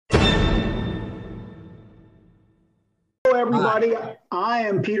everybody. I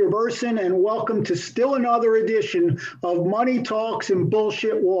am Peter Berson, and welcome to still another edition of Money Talks and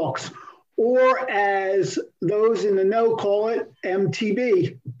Bullshit Walks, or as those in the know call it,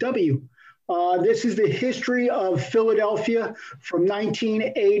 MTBW. This is the history of Philadelphia from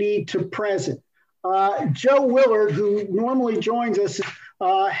 1980 to present. Joe Willard, who normally joins us,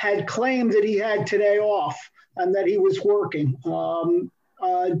 had claimed that he had today off and that he was working.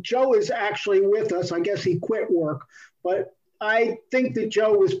 Joe is actually with us. I guess he quit work, but I think that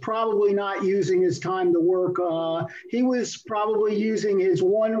Joe was probably not using his time to work. He was probably using his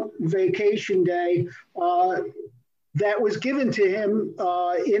one vacation day that was given to him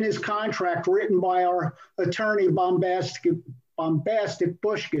in his contract written by our attorney, Bombastic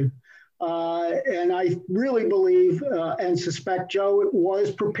Bushkin. And I really believe and suspect Joe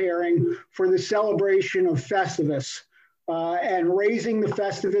was preparing for the celebration of Festivus. And raising the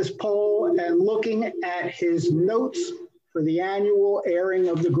Festivus poll and looking at his notes for the annual airing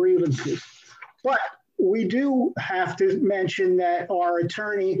of the grievances. But we do have to mention that our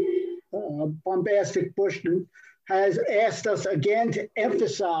attorney, Bombastic Bushman, has asked us again to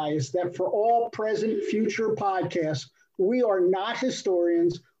emphasize that for all present, future podcasts, we are not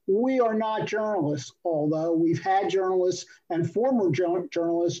historians, we are not journalists, although we've had journalists and former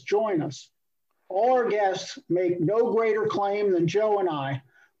journalists join us. All our guests make no greater claim than Joe and I.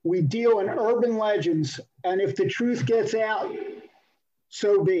 We deal in urban legends, and if the truth gets out,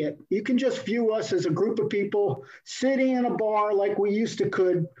 so be it. You can just view us as a group of people sitting in a bar like we used to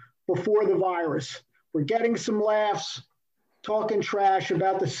could before the virus. We're getting some laughs, talking trash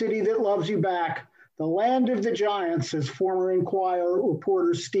about the city that loves you back, the land of the giants, as former Inquirer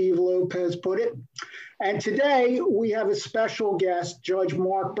reporter Steve Lopez put it. And today we have a special guest, Judge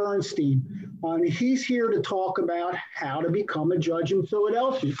Mark Bernstein. He's here to talk about how to become a judge in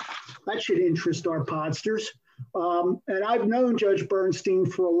Philadelphia. That should interest our podsters. And I've known Judge Bernstein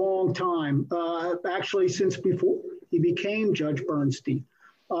for a long time, actually since before he became Judge Bernstein.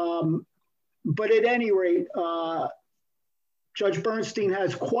 But at any rate, Judge Bernstein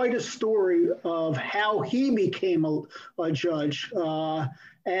has quite a story of how he became a judge.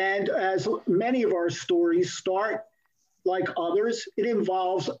 And as many of our stories start, like others, it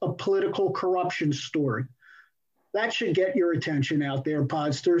involves a political corruption story. That should get your attention out there,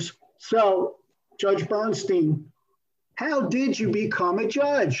 podsters. So, Judge Bernstein, how did you become a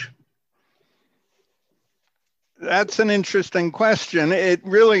judge? That's an interesting question. It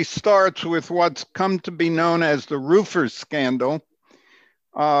really starts with what's come to be known as the roofers scandal.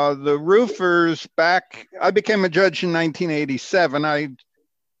 The roofers I became a judge in 1987. I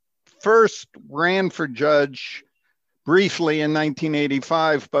first ran for judge briefly in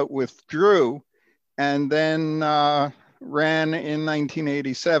 1985, but withdrew, and then ran in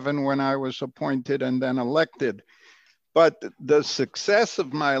 1987 when I was appointed and then elected. But the success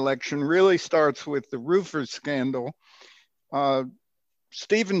of my election really starts with the roofers scandal.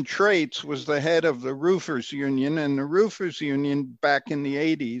 Stephen Traits was the head of the roofers union, and the roofers union back in the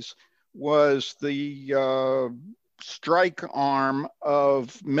 80s was the strike arm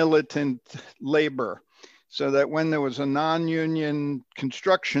of militant labor. So that when there was a non-union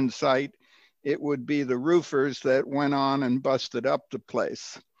construction site, it would be the roofers that went on and busted up the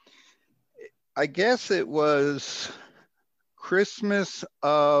place. I guess it was Christmas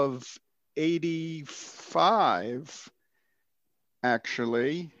of 85,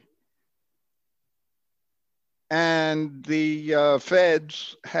 actually. And the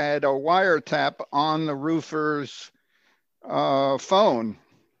feds had a wiretap on the roofers' phone.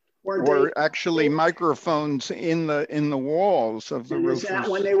 Or actually microphones in the walls of the roofers. Is that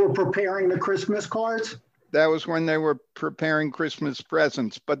when they were preparing the Christmas cards? That was when they were preparing Christmas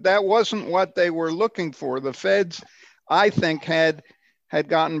presents, but that wasn't what they were looking for. The feds, I think, had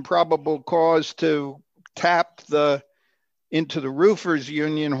gotten probable cause to tap into the roofers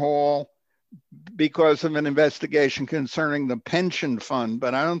union hall because of an investigation concerning the pension fund,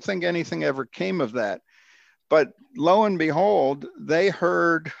 but I don't think anything ever came of that. But lo and behold, they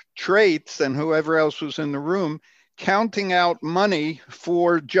heard Traits and whoever else was in the room counting out money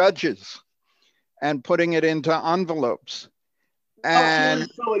for judges and putting it into envelopes. And in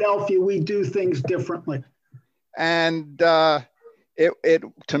Philadelphia, we do things differently. And it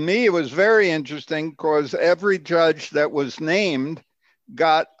to me, it was very interesting because every judge that was named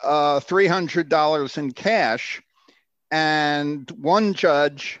got $300 in cash, and one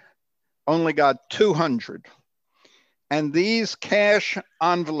judge only got $200. And these cash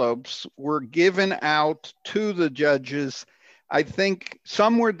envelopes were given out to the judges. I think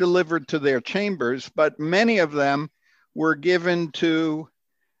some were delivered to their chambers, but many of them were given to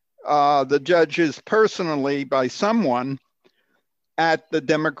the judges personally by someone at the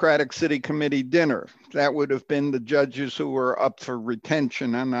Democratic City Committee dinner. That would have been the judges who were up for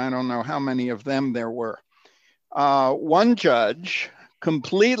retention, and I don't know how many of them there were. One judge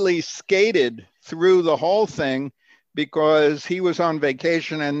completely skated through the whole thing because he was on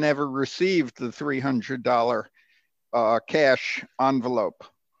vacation and never received the $300 cash envelope.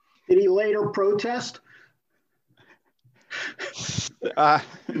 Did he later protest?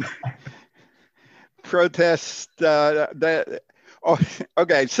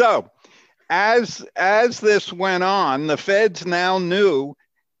 Okay, so as this went on, the feds now knew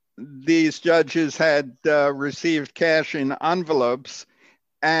these judges had received cash in envelopes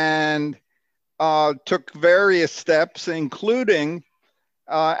and took various steps, including,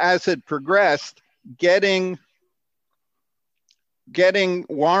 as it progressed, getting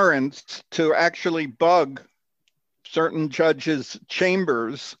warrants to actually bug certain judges'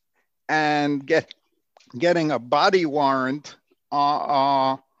 chambers and getting a body warrant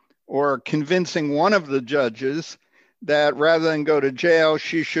or convincing one of the judges that rather than go to jail,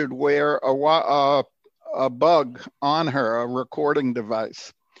 she should wear a bug on her, a recording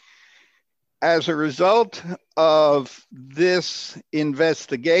device. As a result of this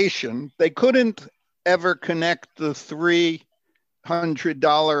investigation, they couldn't ever connect the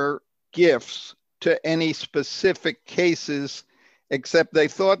 $300 gifts to any specific cases, except they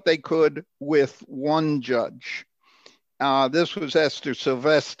thought they could with one judge. This was Esther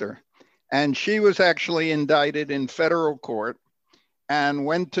Sylvester, and she was actually indicted in federal court and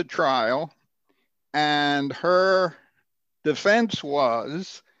went to trial. And her defense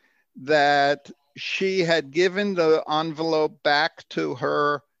was that she had given the envelope back to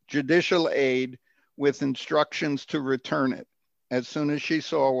her judicial aide with instructions to return it as soon as she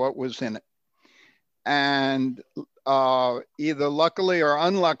saw what was in it. And either luckily or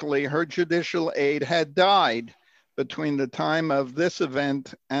unluckily, her judicial aide had died between the time of this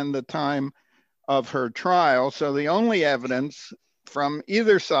event and the time of her trial. So the only evidence from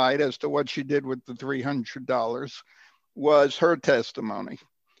either side as to what she did with the $300 was her testimony.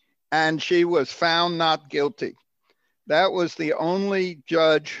 And she was found not guilty. That was the only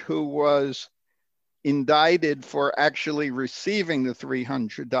judge who was indicted for actually receiving the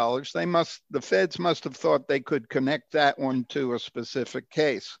 $300. The feds must have thought they could connect that one to a specific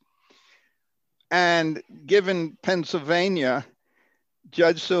case. And given Pennsylvania,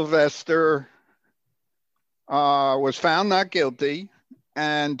 Judge Sylvester was found not guilty.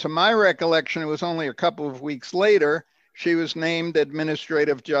 And to my recollection, it was only a couple of weeks later, she was named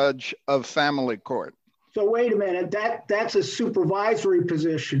administrative judge of family court. So wait a minute, that's a supervisory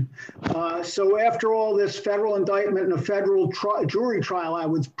position. So after all this federal indictment and a federal jury trial, I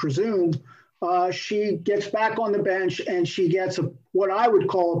would presume, she gets back on the bench and she gets what I would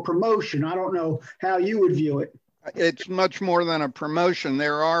call a promotion. I don't know how you would view it. It's much more than a promotion.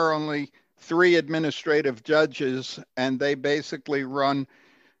 There are only 3 administrative judges, and they basically run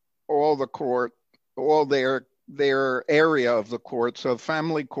all the court, all their area of the court. So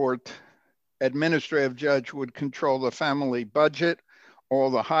family court administrative judge would control the family budget, all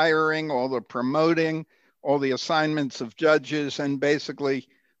the hiring, all the promoting, all the assignments of judges, and basically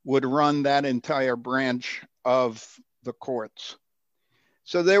would run that entire branch of the courts.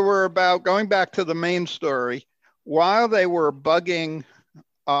 So they were going back to the main story, while they were bugging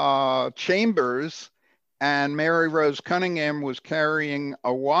chambers and Mary Rose Cunningham was carrying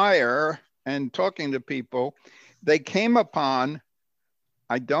a wire and talking to people, they came upon,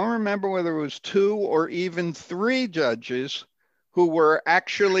 I don't remember whether it was 2 or even 3 judges who were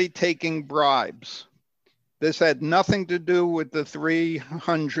actually taking bribes. This had nothing to do with the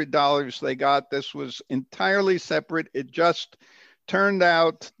 $300 they got. This was entirely separate. It just turned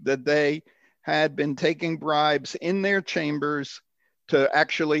out that they had been taking bribes in their chambers to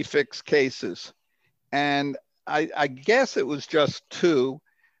actually fix cases. And I guess it was just 2,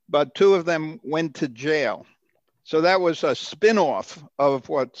 but 2 of them went to jail. So that was a spin-off of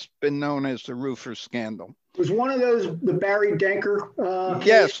what's been known as the Roofer scandal. Was one of those the Barry Denker?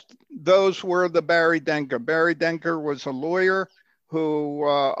 Yes, those were the Barry Denker. Barry Denker was a lawyer who,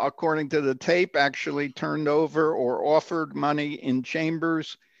 according to the tape, actually turned over or offered money in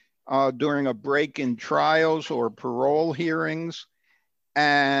chambers during a break in trials or parole hearings.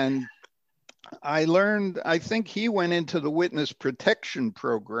 And I learned, I think he went into the witness protection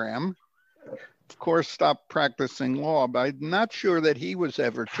program, of course, stopped practicing law, but I'm not sure that he was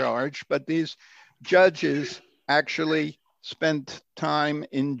ever charged. But these judges actually spent time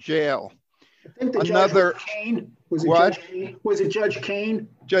in jail. I think the judge was Kane. Was it Judge Kane?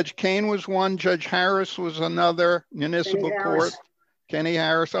 Judge Kane was one. Judge Harris was another. Municipal court. Kenny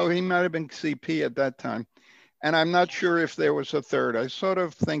Harris. Oh, he might have been CP at that time. And I'm not sure if there was a third. I sort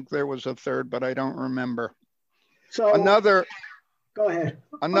of think there was a third, but I don't remember. So go ahead.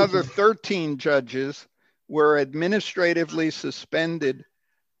 Another 13 judges were administratively suspended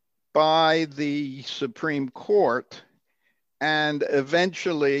by the Supreme Court and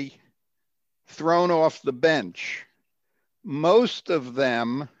eventually thrown off the bench. Most of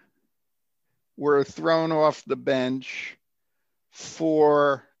them were thrown off the bench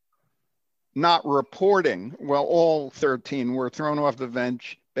for not reporting. Well, all 13 were thrown off the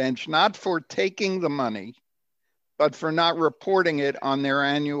bench, not for taking the money, but for not reporting it on their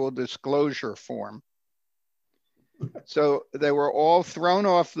annual disclosure form. So they were all thrown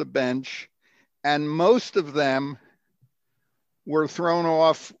off the bench, and most of them were thrown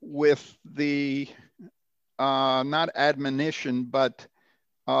off with the, not admonition, but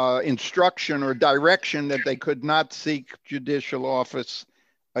instruction or direction that they could not seek judicial office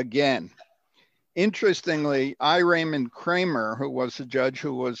again. Interestingly, I. Raymond Kramer, who was a judge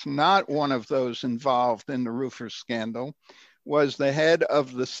who was not one of those involved in the roofer scandal, was the head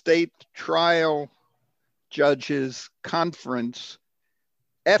of the state trial judges conference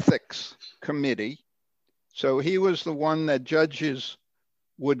ethics committee. So he was the one that judges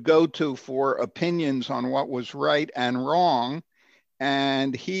would go to for opinions on what was right and wrong.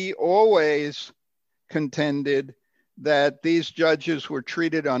 And he always contended that these judges were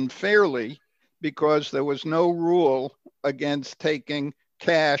treated unfairly because there was no rule against taking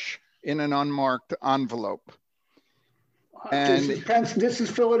cash in an unmarked envelope. And this is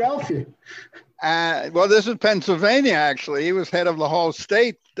Philadelphia. Well, this is Pennsylvania, actually. He was head of the whole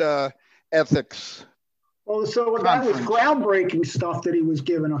state ethics. Well, so that was groundbreaking stuff that he was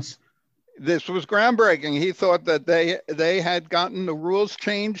giving us. This was groundbreaking. He thought that they had gotten the rules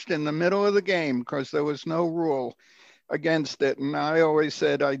changed in the middle of the game because there was no rule against it. And I always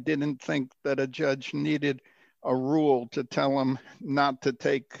said I didn't think that a judge needed a rule to tell him not to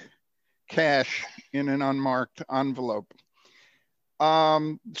take cash in an unmarked envelope.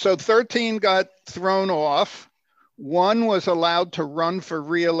 So 13 got thrown off. One was allowed to run for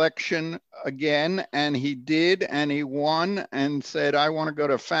re-election again, and he did, and he won and said, I want to go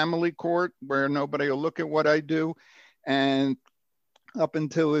to family court where nobody will look at what I do. And up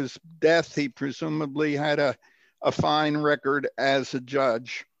until his death, he presumably had a fine record as a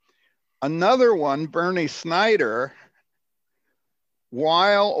judge. Another one, Bernie Snyder,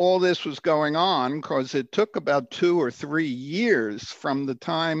 while all this was going on, because it took about 2 or 3 years from the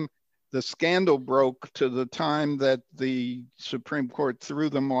time the scandal broke to the time that the Supreme Court threw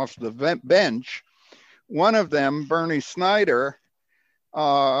them off the bench, one of them, Bernie Snyder,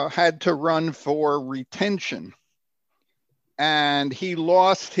 had to run for retention. And he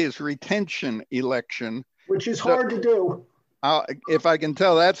lost his retention election. Which is hard to do. If I can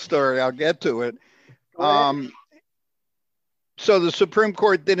tell that story, I'll get to it. So the Supreme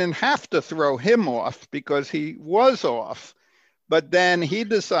Court didn't have to throw him off because he was off. But then he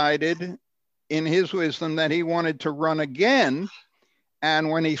decided in his wisdom that he wanted to run again. And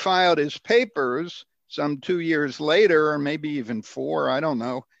when he filed his papers some 2 years later, or maybe even 4, I don't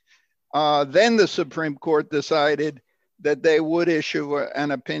know, then the Supreme Court decided that they would issue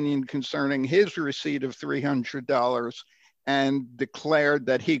an opinion concerning his receipt of $300 and declared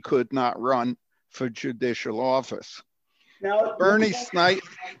that he could not run for judicial office. Now, Bernie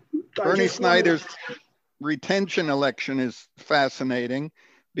Snyder's retention election is fascinating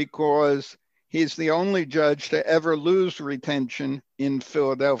because he's the only judge to ever lose retention in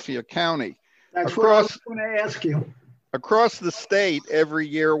Philadelphia County. That's what I was going to ask you. Across the state, every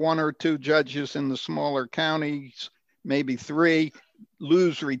year, 1 or 2 judges in the smaller counties, maybe 3,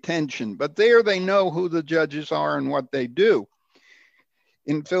 lose retention. But there they know who the judges are and what they do.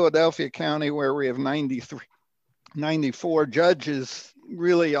 In Philadelphia County, where we have 94 judges,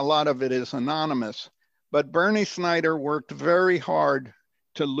 really a lot of it is anonymous. But Bernie Snyder worked very hard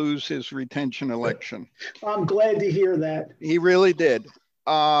to lose his retention election. I'm glad to hear that. He really did.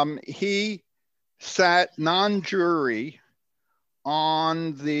 He sat non-jury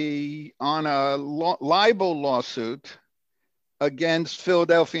on a libel lawsuit against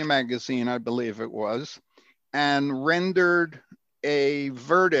Philadelphia Magazine, I believe it was, and rendered a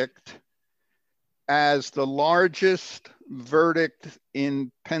verdict as the largest verdict in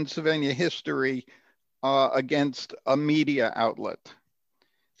Pennsylvania history against a media outlet.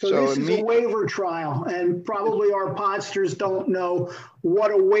 So this is a waiver trial, and probably our podsters don't know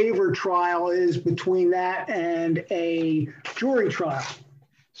what a waiver trial is between that and a jury trial.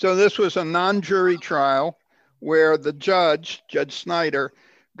 So this was a non-jury trial where the Judge Snyder,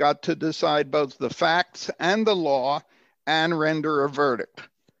 got to decide both the facts and the law and render a verdict.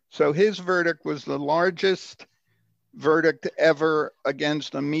 So his verdict was the largest verdict ever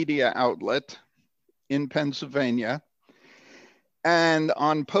against a media outlet in Pennsylvania. And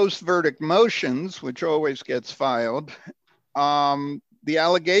on post-verdict motions, which always gets filed, the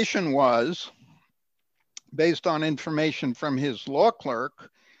allegation was, based on information from his law clerk,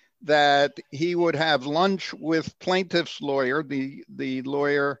 that he would have lunch with plaintiff's lawyer, the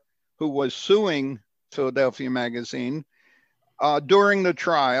lawyer who was suing Philadelphia Magazine, during the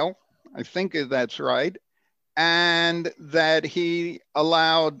trial. I think that's right. And that he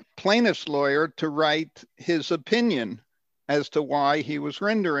allowed plaintiff's lawyer to write his opinion as to why he was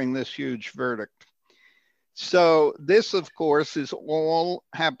rendering this huge verdict. So this, of course, is all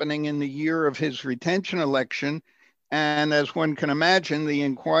happening in the year of his retention election. And as one can imagine, the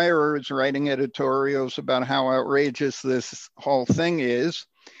Inquirer is writing editorials about how outrageous this whole thing is.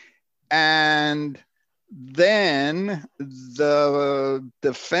 And then the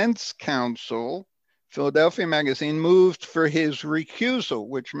defense counsel, Philadelphia Magazine, moved for his recusal,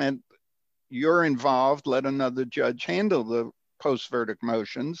 which meant you're involved, let another judge handle the post-verdict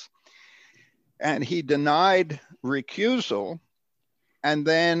motions. And he denied recusal. And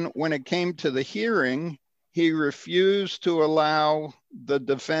then when it came to the hearing, he refused to allow the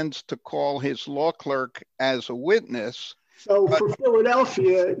defense to call his law clerk as a witness. So for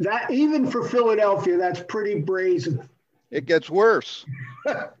Philadelphia, that's pretty brazen. It gets worse.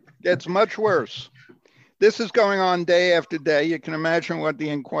 Gets much worse. This is going on day after day. You can imagine what the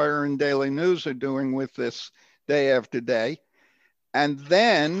Inquirer and Daily News are doing with this day after day. And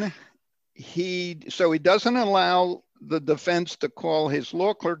then he doesn't allow the defense to call his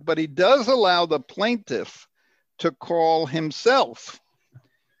law clerk, but he does allow the plaintiff to call himself.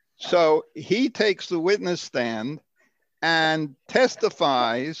 So he takes the witness stand and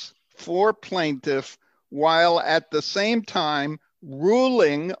testifies for plaintiff while at the same time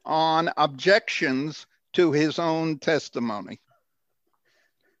ruling on objections to his own testimony.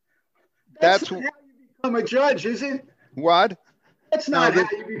 That's not how you become a judge, is it? What? That's not how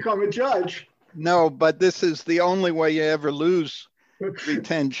you become a judge. No, but this is the only way you ever lose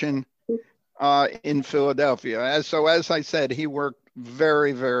retention in Philadelphia. As I said, he worked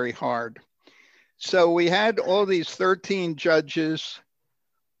very, very hard. So we had all these 13 judges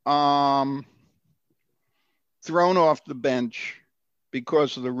thrown off the bench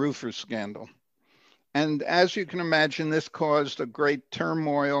because of the roofer scandal. And as you can imagine, this caused a great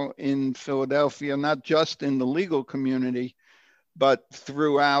turmoil in Philadelphia, not just in the legal community, but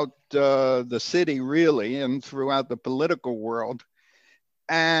throughout the city, really, and throughout the political world.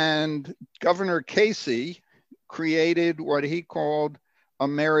 And Governor Casey created what he called a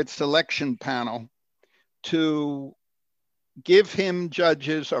merit selection panel to give him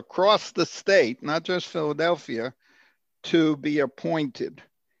judges across the state, not just Philadelphia, to be appointed.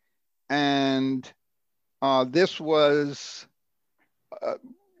 And this was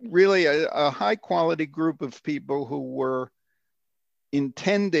really a high quality group of people who were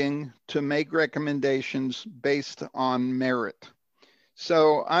intending to make recommendations based on merit.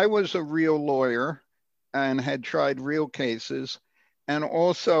 So I was a real lawyer and had tried real cases, and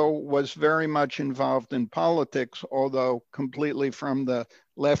also was very much involved in politics, although completely from the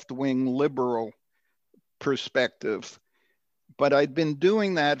left-wing liberal perspective. But I'd been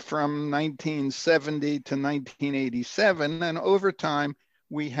doing that from 1970 to 1987, and over time,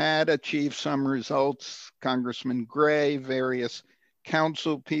 we had achieved some results. Congressman Gray, various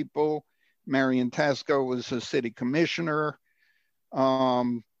council people, Marion Tasco was a city commissioner.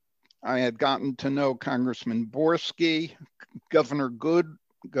 I had gotten to know Congressman Borski, Governor Good,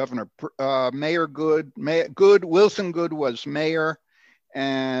 Mayor Good, Wilson Good was mayor,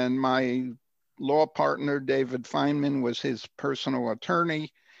 and my law partner, David Feynman, was his personal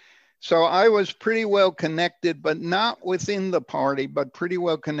attorney. So I was pretty well connected, but not within the party, but pretty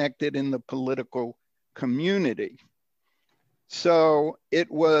well connected in the political community. So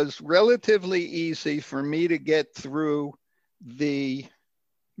it was relatively easy for me to get through the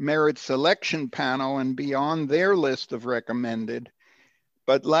merit selection panel and be on their list of recommended.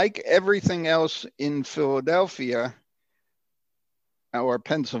 But like everything else in Philadelphia or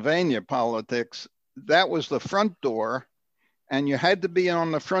Pennsylvania politics, that was the front door, and you had to be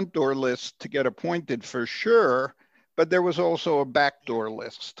on the front door list to get appointed for sure, but there was also a backdoor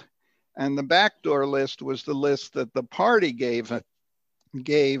list. And the backdoor list was the list that the party gave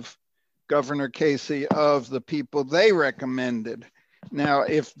Governor Casey of the people they recommended. Now,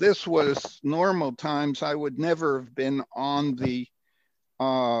 if this was normal times, I would never have been on the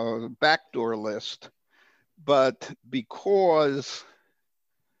backdoor list. But because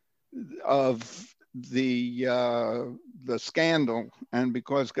of the scandal, and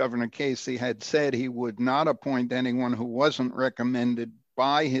because Governor Casey had said he would not appoint anyone who wasn't recommended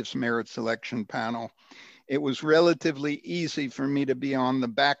by his merit selection panel, it was relatively easy for me to be on the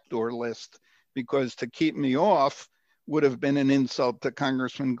backdoor list, because to keep me off would have been an insult to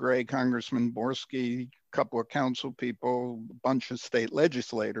Congressman Gray, Congressman Borski, a couple of council people, a bunch of state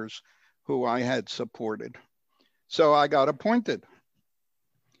legislators who I had supported. So I got appointed.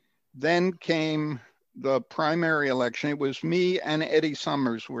 Then came the primary election. It was me and Eddie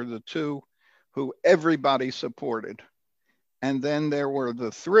Summers were the two who everybody supported. And then there were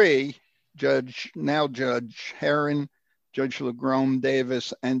the three, Judge Herron, Judge LaGrome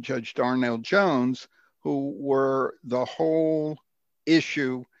Davis, and Judge Darnell Jones, who were the whole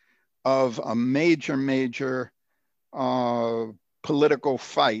issue of a major political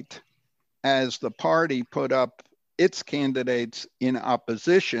fight as the party put up its candidates in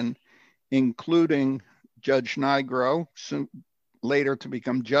opposition, including Judge Nigro, later to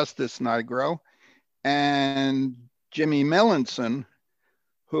become Justice Nigro, and Jimmy Melanson,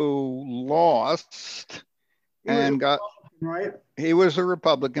 who lost and got, right? He was a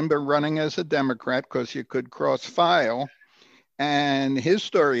Republican, but running as a Democrat because you could cross file. And his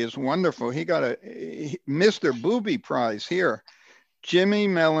story is wonderful. He got a Mr. Booby Prize here. Jimmy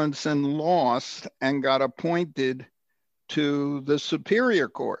Melanson lost and got appointed to the Superior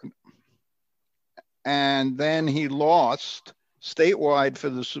Court. And then he lost statewide for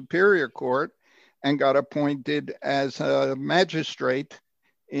the Superior Court and got appointed as a magistrate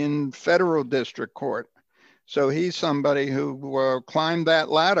in federal district court. So he's somebody who climbed that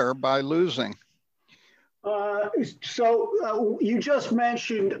ladder by losing. So you just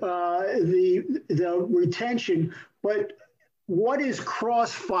mentioned the retention, but what does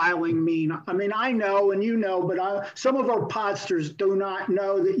cross-filing mean? I mean, I know and you know, but some of our podsters do not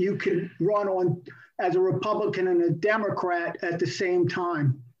know that you can run on as a Republican and a Democrat at the same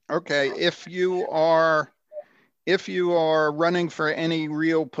time. Okay, if you are running for any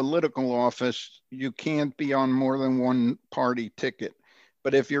real political office, you can't be on more than one party ticket.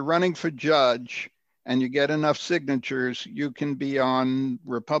 But if you're running for judge and you get enough signatures, you can be on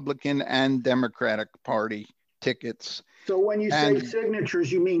Republican and Democratic Party tickets. So when you say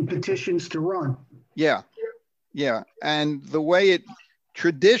signatures, you mean petitions to run? Yeah. And the way it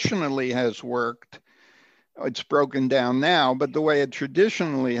traditionally has worked, it's broken down now, but the way it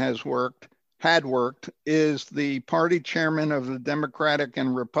traditionally had worked is the party chairman of the Democratic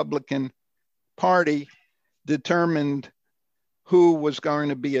and Republican Party determined who was going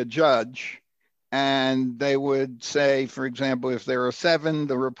to be a judge. And they would say, for example, if there are 7,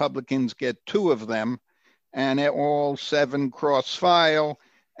 the Republicans get 2 of them, and all 7 cross file,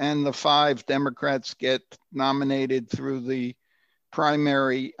 and the 5 Democrats get nominated through the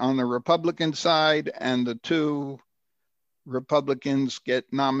primary on the Republican side, and the 2 Republicans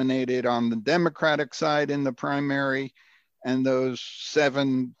get nominated on the Democratic side in the primary, and those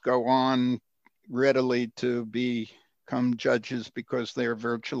 7 go on readily to become judges because they're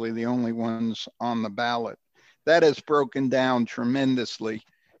virtually the only ones on the ballot. That has broken down tremendously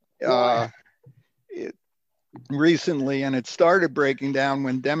recently, and it started breaking down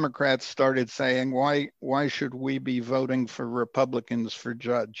when Democrats started saying, why should we be voting for Republicans for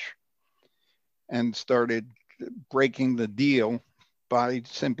judge? And started breaking the deal by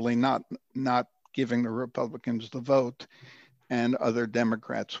simply not giving the Republicans the vote, and other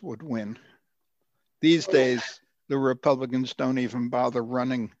Democrats would win. These days, the Republicans don't even bother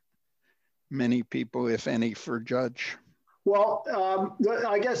running many people, if any, for judge. Well,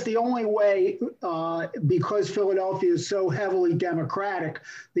 I guess the only way, because Philadelphia is so heavily Democratic,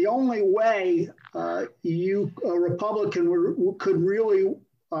 the only way a Republican could really,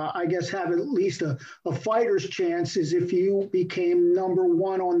 I guess, have at least a fighter's chance is if you became number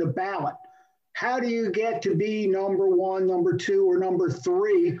 1 on the ballot. How do you get to be number 1, number 2, or number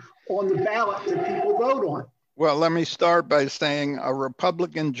 3 on the ballot that people vote on? Well, let me start by saying a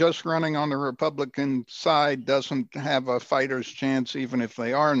Republican just running on the Republican side doesn't have a fighter's chance, even if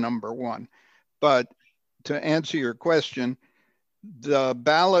they are number 1. But to answer your question, the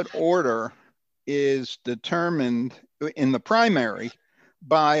ballot order is determined in the primary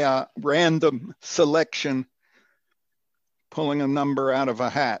by a random selection, pulling a number out of a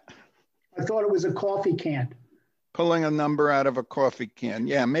hat. I thought it was a coffee can. Pulling a number out of a coffee can.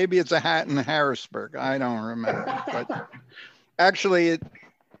 Yeah, maybe it's a hat in Harrisburg. I don't remember. But actually,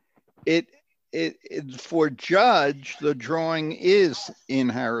 it for judge, the drawing is in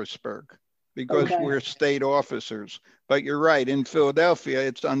Harrisburg because we're state officers. But you're right. In Philadelphia,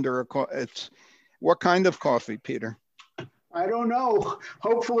 it's under it's what kind of coffee, Peter? I don't know.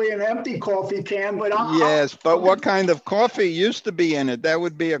 Hopefully an empty coffee can, but yes, but what kind of coffee used to be in it? That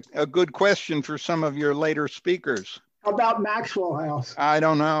would be a good question for some of your later speakers. How about Maxwell House? I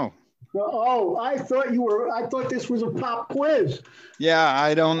don't know. Oh, I thought this was a pop quiz. Yeah,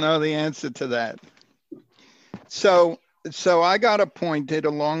 I don't know the answer to that. So I got appointed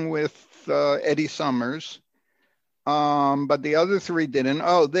along with Eddie Summers, but the other three didn't.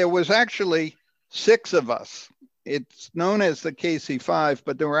 Oh, there was actually 6 of us. It's known as the KC5,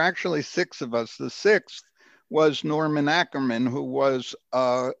 but there were actually 6 of us. The 6th was Norman Ackerman, who was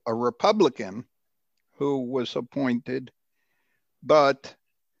a Republican who was appointed, but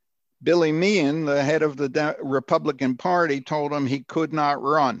Billy Meehan, the head of the Republican Party, told him he could not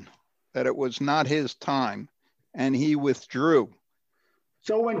run, that it was not his time, and he withdrew.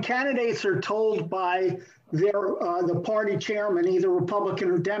 So when candidates are told by the party chairman, either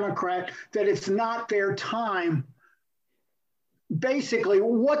Republican or Democrat, that it's not their time, basically,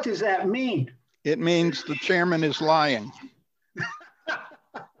 what does that mean? It means the chairman is lying,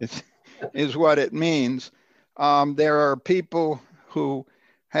 is what it means. There are people who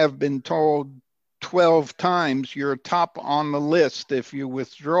have been told 12 times you're top on the list if you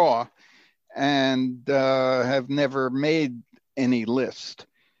withdraw, and have never made any list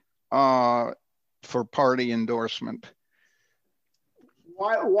for party endorsement.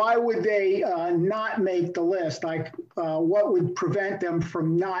 Why would they not make the list? Like, what would prevent them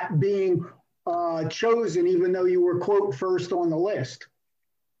from not being chosen, even though you were, quote, first on the list?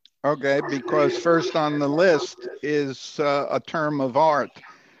 Okay, because first on the list is a term of art,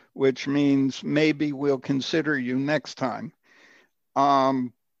 which means maybe we'll consider you next time.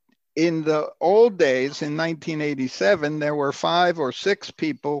 In the old days, in 1987, there were 5 or 6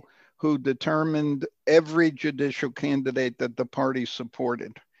 people who determined every judicial candidate that the party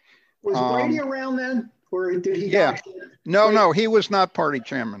supported. Was Brady around then, or did he? Yeah. No, he was not party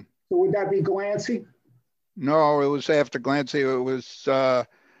chairman. So would that be Glancy? No, it was after Glancy. It was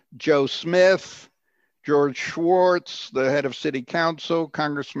Joe Smith, George Schwartz, the head of city council,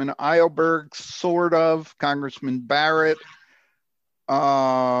 Congressman Eilberg, sort of, Congressman Barrett.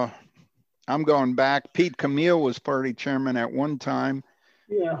 I'm going back. Pete Camille was party chairman at one time.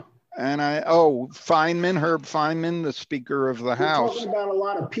 Yeah. And Herb Feynman, the Speaker of the House. We're talking about a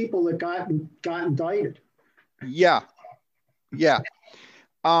lot of people that got indicted. Yeah.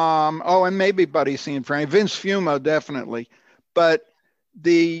 And maybe Buddy C. and Frank, Vince Fumo, definitely. But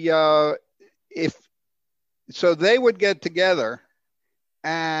so they would get together,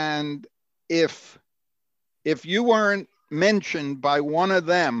 and if you weren't mentioned by one of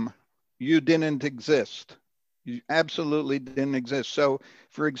them, you didn't exist. You absolutely didn't exist. So,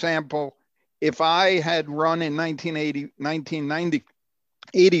 for example, if I had run in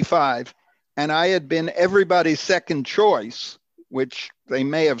 1985 and I had been everybody's second choice, which they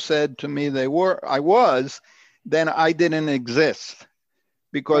may have said to me I was, then I didn't exist,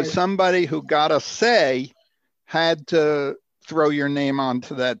 because somebody who got a say had to throw your name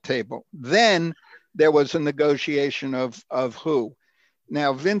onto that table. Then there was a negotiation of who.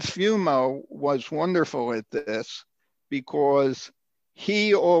 Now, Vince Fumo was wonderful at this, because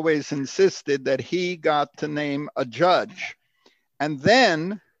he always insisted that he got to name a judge. And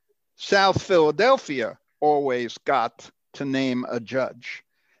then South Philadelphia always got to name a judge.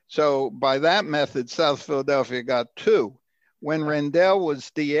 So by that method, South Philadelphia got 2. When Rendell was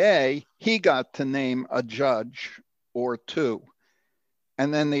DA, he got to name a judge or 2.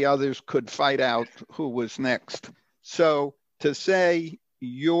 And then the others could fight out who was next. So to say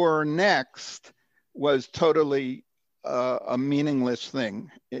you're next was totally a meaningless thing.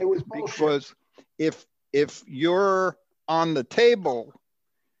 It was because if you're on the table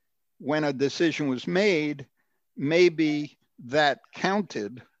when a decision was made, maybe that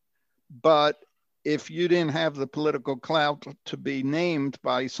counted. But if you didn't have the political clout to be named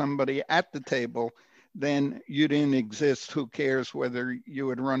by somebody at the table, then you didn't exist. Who cares whether you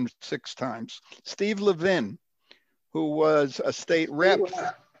had run 6 times? Steve Levin, who was a state rep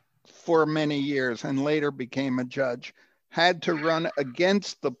for many years and later became a judge, had to run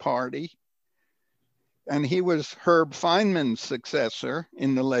against the party. And he was Herb Feynman's successor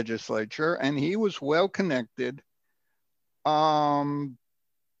in the legislature, and he was well connected.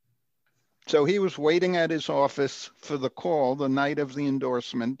 So he was waiting at his office for the call the night of the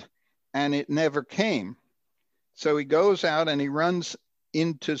endorsement, and it never came. So he goes out and he runs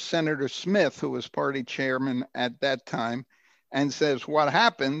into Senator Smith, who was party chairman at that time, and says, "What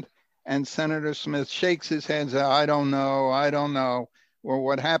happened?" And Senator Smith shakes his head and says, I don't know. Well,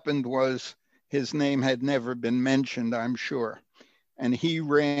 what happened was his name had never been mentioned, I'm sure. And he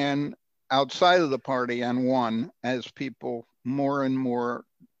ran outside of the party and won, as people more and more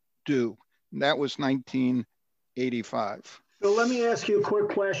do. That was 1985. So let me ask you a quick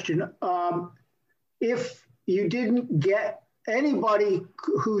question. If you didn't get anybody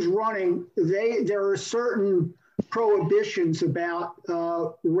who's running, there are certain prohibitions about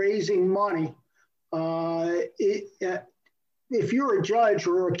raising money. If you're a judge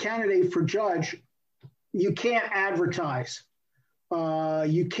or a candidate for judge, you can't advertise.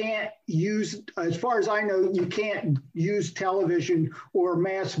 You can't use, as far as I know, you can't use television or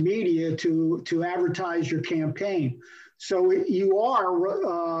mass media to advertise your campaign. So you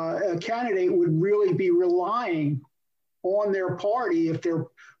are, a candidate would really be relying on their party if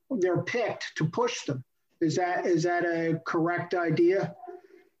they're picked to push them. Is that a correct idea?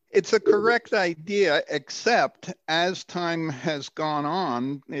 It's a correct idea, except as time has gone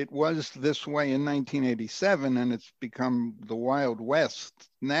on, it was this way in 1987, and it's become the Wild West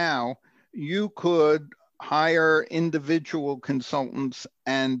now. You could hire individual consultants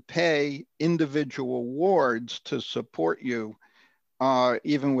and pay individual wards to support you,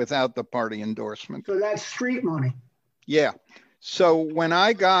 even without the party endorsement. So that's street money. Yeah. So when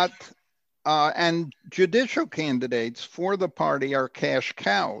I got, and judicial candidates for the party are cash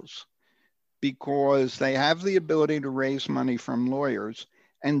cows because they have the ability to raise money from lawyers,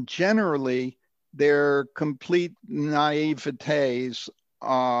 and generally they're complete naivetes,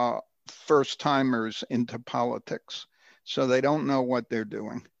 first timers into politics. So they don't know what they're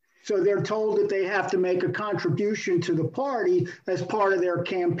doing. So they're told that they have to make a contribution to the party as part of their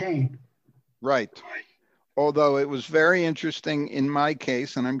campaign. Right. Although it was very interesting in my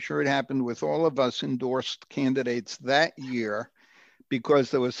case, and I'm sure it happened with all of us endorsed candidates that year,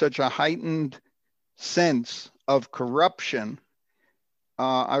 because there was such a heightened sense of corruption.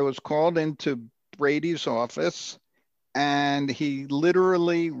 I was called into Brady's office, and he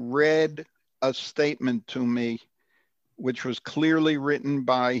literally read a statement to me, which was clearly written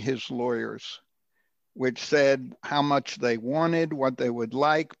by his lawyers, which said how much they wanted, what they would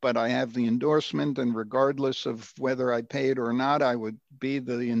like, but I have the endorsement, and regardless of whether I paid or not, I would be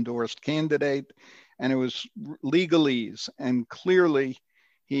the endorsed candidate. And it was legalese, and clearly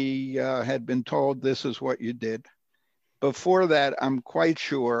he had been told this is what you did. Before that, I'm quite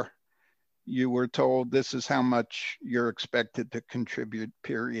sure you were told this is how much you're expected to contribute,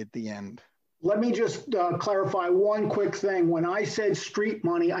 period, the end. Let me just clarify one quick thing. When I said street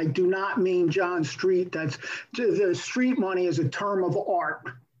money, I do not mean John Street. That's the street money is a term of art.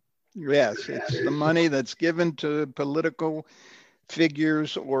 Yes, it's the money that's given to political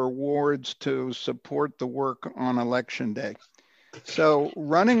figures or wards to support the work on election day. So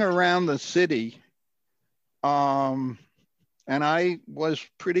running around the city, and I was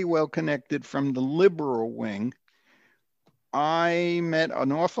pretty well connected from the liberal wing. I met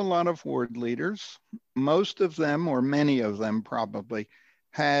an awful lot of ward leaders. Most of them, or many of them probably,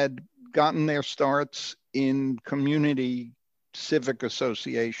 had gotten their starts in community civic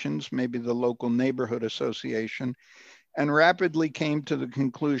associations, maybe the local neighborhood association, and rapidly came to the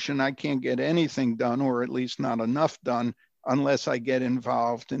conclusion I can't get anything done, or at least not enough done, unless I get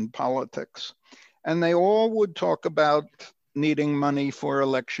involved in politics. And they all would talk about needing money for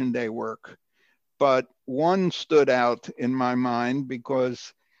election day work. But one stood out in my mind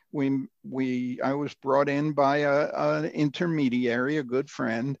because I was brought in by an intermediary, a good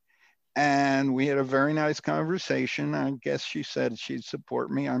friend, and we had a very nice conversation. I guess she said she'd support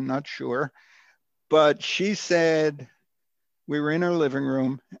me. I'm not sure. But she said, we were in her living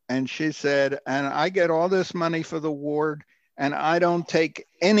room, and she said, and I get all this money for the ward, and I don't take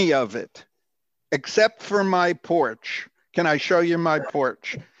any of it except for my porch. Can I show you my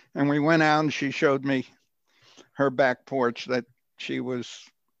porch? And we went out and she showed me her back porch that she was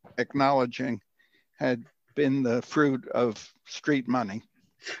acknowledging had been the fruit of street money.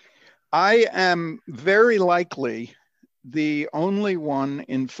 I am very likely the only one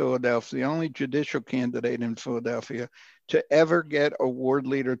in Philadelphia, the only judicial candidate in Philadelphia to ever get a ward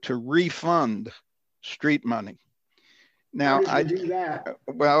leader to refund street money. Now, How did you do that?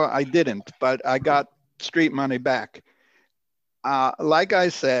 Well, I didn't, but I got street money back. Like I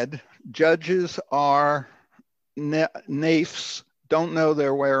said, judges are naifs, don't know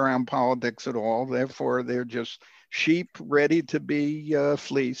their way around politics at all. Therefore, they're just sheep ready to be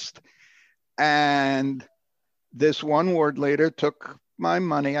fleeced. And this one ward leader took my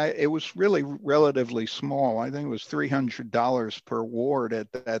money. It was really relatively small. I think it was $300 per ward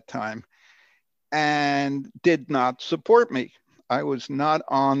at that time, and did not support me. I was not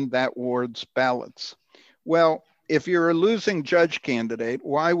on that ward's ballots. Well, if you're a losing judge candidate,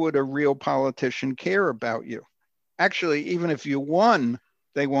 why would a real politician care about you? Actually, even if you won,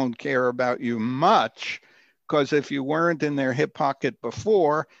 they won't care about you much, because if you weren't in their hip pocket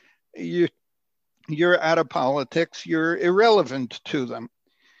before, you're out of politics, you're irrelevant to them.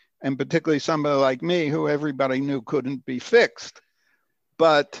 And particularly somebody like me, who everybody knew couldn't be fixed.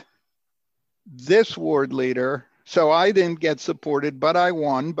 But this ward leader, so I didn't get supported, but I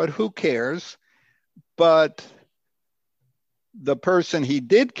won, but who cares? But the person he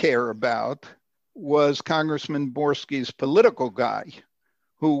did care about was Congressman Borski's political guy,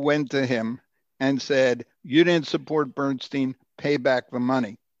 who went to him and said, you didn't support Bernstein, pay back the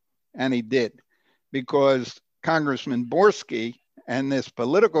money. And he did, because Congressman Borski and this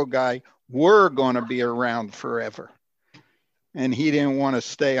political guy were going to be around forever. And he didn't want to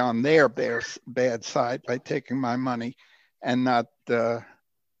stay on their bad side by taking my money and not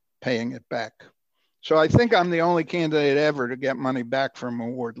paying it back. So I think I'm the only candidate ever to get money back from a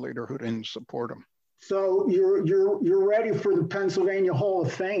ward leader who didn't support him. So you're ready for the Pennsylvania Hall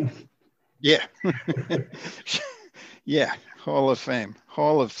of Fame? Yeah. Yeah, Hall of Fame,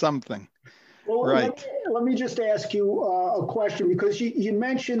 Hall of something. Well, right. Let me just ask you a question, because you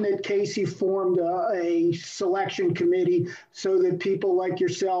mentioned that Casey formed a selection committee so that people like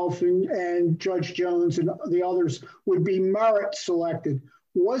yourself and Judge Jones and the others would be merit selected.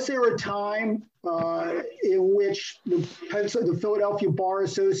 Was there a time in which the Philadelphia Bar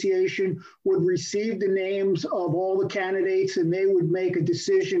Association would receive the names of all the candidates and they would make a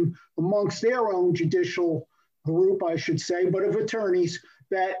decision amongst their own judicial group, I should say, but of attorneys,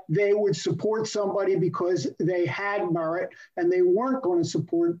 that they would support somebody because they had merit, and they weren't going to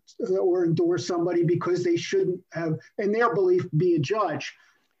support or endorse somebody because they shouldn't have, in their belief, be a judge?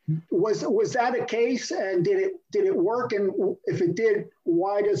 Was that a case, and did it work? And if it did,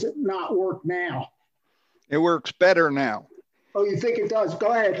 why does it not work now? It works better now. Oh, you think it does?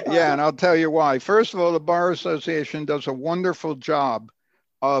 Go ahead. Yeah, and I'll tell you why. First of all, the Bar Association does a wonderful job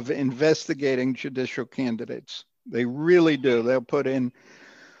of investigating judicial candidates. They really do. They'll put in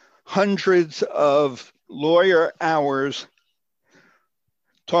hundreds of lawyer hours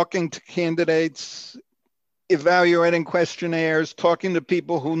talking to candidates, evaluating questionnaires, talking to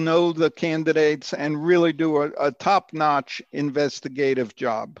people who know the candidates, and really do a top-notch investigative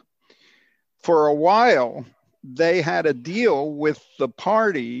job. For a while, they had a deal with the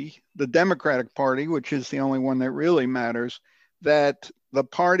party, the Democratic Party, which is the only one that really matters, that the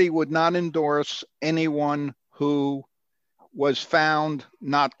party would not endorse anyone who was found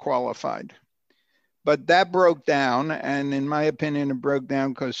not qualified. But that broke down, and in my opinion, it broke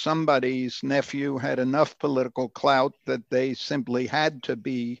down because somebody's nephew had enough political clout that they simply had to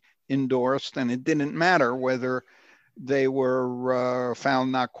be endorsed, and it didn't matter whether they were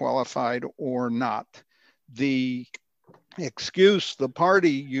found not qualified or not. The excuse the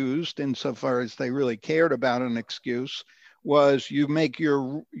party used, insofar as they really cared about an excuse, was you make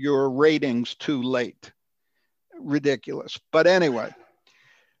your ratings too late. Ridiculous. But anyway,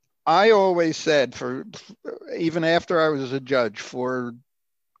 I always said, for even after I was a judge for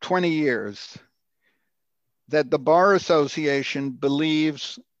 20 years, that the Bar Association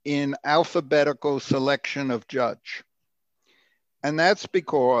believes in alphabetical selection of judge. And that's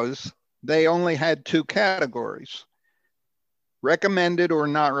because they only had two categories: recommended or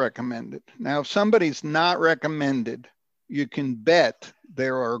not recommended. Now, if somebody's not recommended, you can bet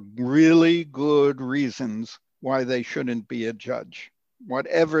there are really good reasons why they shouldn't be a judge,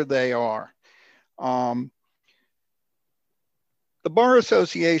 whatever they are. The Bar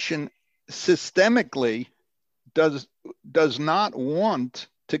Association systemically does not want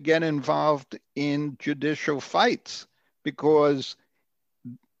to get involved in judicial fights, because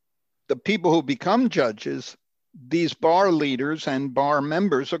the people who become judges, these bar leaders and bar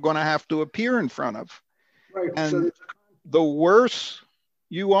members, are going to have to appear in front of. Right. And so the worse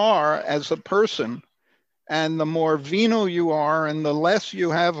you are as a person, and the more venal you are, and the less you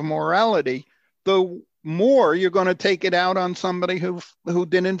have morality, the more you're going to take it out on somebody who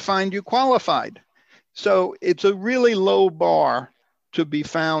didn't find you qualified. So it's a really low bar to be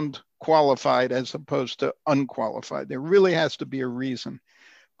found qualified as opposed to unqualified. There really has to be a reason.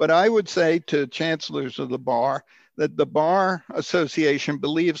 But I would say to chancellors of the bar that the Bar Association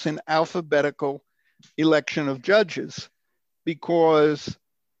believes in alphabetical election of judges, because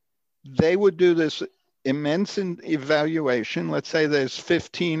they would do this immense evaluation. Let's say there's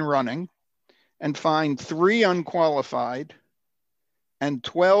 15 running, and find 3 unqualified and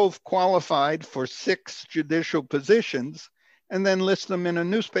 12 qualified for 6 judicial positions, and then list them in a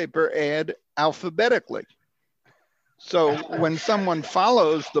newspaper ad alphabetically. So when someone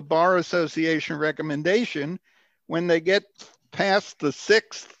follows the Bar Association recommendation, when they get past the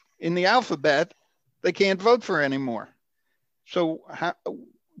 6th in the alphabet, they can't vote for anymore. So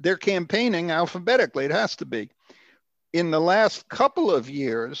they're campaigning alphabetically. It has to be. In the last couple of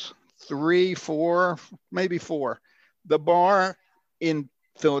years, 3, 4, maybe 4, the bar in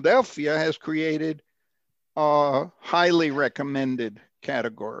Philadelphia has created a highly recommended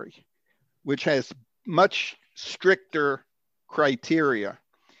category, which has much stricter criteria.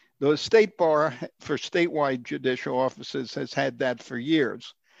 The state bar for statewide judicial offices has had that for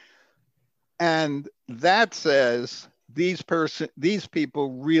years. And that says these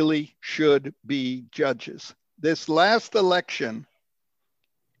people really should be judges. This last election,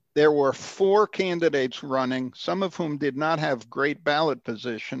 there were 4 candidates running, some of whom did not have great ballot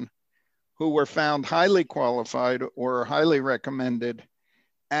position, who were found highly qualified or highly recommended.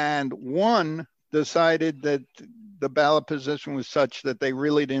 And one decided that the ballot position was such that they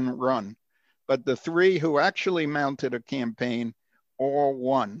really didn't run. But the 3 who actually mounted a campaign all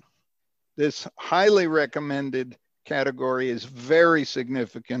won. This highly recommended category is very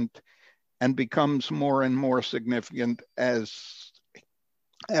significant and becomes more and more significant as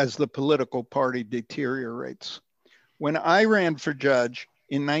the political party deteriorates. When I ran for judge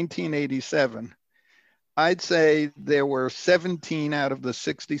in 1987, I'd say there were 17 out of the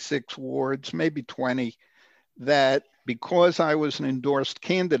 66 wards, maybe 20, that because I was an endorsed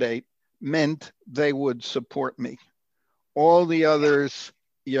candidate meant they would support me. All the others,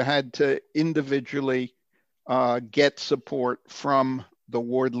 you had to individually get support from the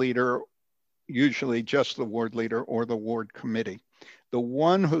ward leader, usually just the ward leader or the ward committee. The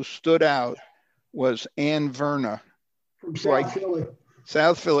one who stood out was Ann Verna. From South Philly.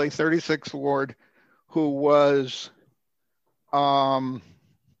 South Philly, 36th ward, who was, I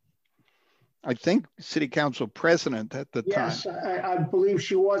think, city council president at the time. Yes, I believe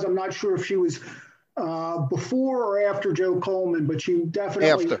she was. I'm not sure if she was before or after Joe Coleman, but she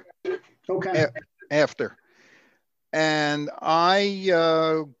definitely. After. Okay. After. And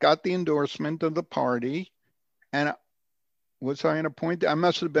I got the endorsement of the party, and was I an appointed? I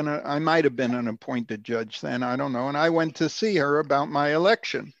might have been an appointed judge then. I don't know. And I went to see her about my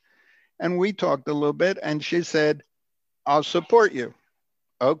election, and we talked a little bit. And she said, "I'll support you."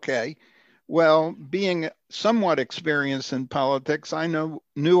 Okay. Well, being somewhat experienced in politics, I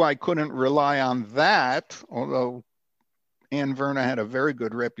knew I couldn't rely on that. Although Ann Verna had a very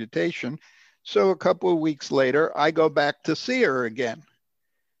good reputation. So a couple of weeks later, I go back to see her again,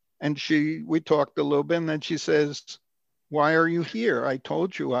 and we talked a little bit, and then she says, "Why are you here? I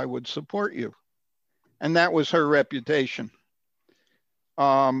told you I would support you." And that was her reputation.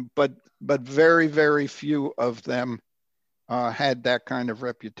 But very, very few of them had that kind of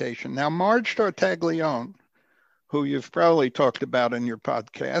reputation. Now, Marge Tartaglione, who you've probably talked about in your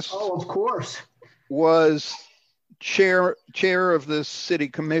podcast. Oh, of course. Was chair of the city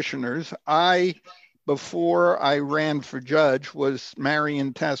commissioners. Before I ran for judge, was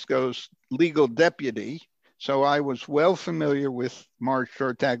Marion Tasco's legal deputy. So I was well familiar with Marge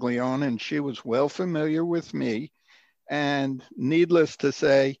Tartaglione, and she was well familiar with me. And needless to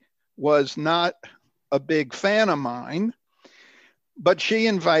say, was not a big fan of mine, but she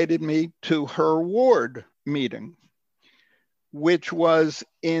invited me to her ward meeting, which was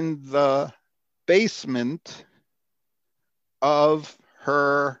in the basement of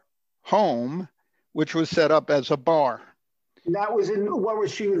her home, which was set up as a bar. That was in, what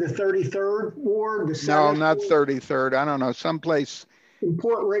was she, the 33rd ward? No, not 33rd. I don't know, someplace. In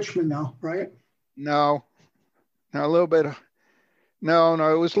Port Richmond, though, right? No, a little bit. No,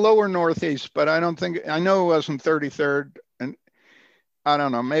 it was lower northeast, but I know it wasn't 33rd. And I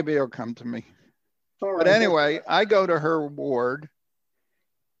don't know, maybe it'll come to me. All right. But anyway, I go to her ward,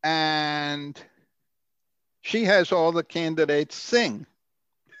 and she has all the candidates sing.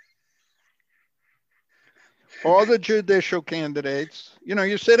 All the judicial candidates,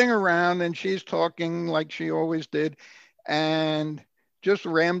 you're sitting around and she's talking like she always did and just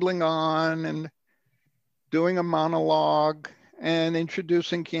rambling on and doing a monologue and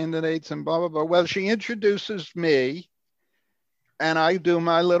introducing candidates and blah, blah, blah. Well, she introduces me and I do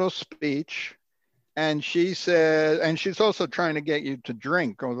my little speech, and she said, and she's also trying to get you to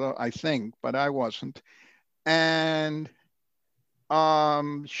drink, although I think, but I wasn't. And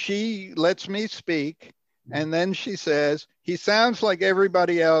she lets me speak. And then she says, "He sounds like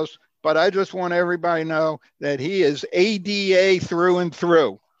everybody else, but I just want everybody to know that he is ADA through and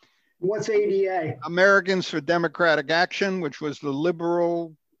through." What's ADA? Americans for Democratic Action, which was the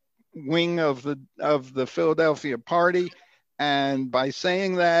liberal wing of the Philadelphia party. And by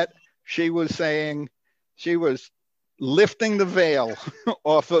saying that, she was lifting the veil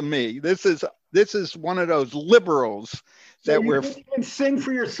off of me. This is one of those liberals that you didn't even sing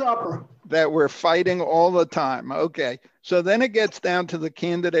for your supper. that we're fighting all the time. Okay. So then it gets down to the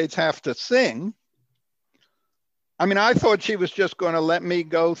candidates have to sing. I mean, I thought she was just going to let me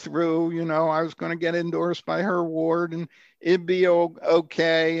go through, you know, I was going to get endorsed by her ward and it'd be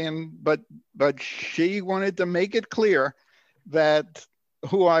okay. But she wanted to make it clear that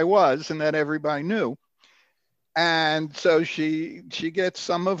who I was and that everybody knew. And so she gets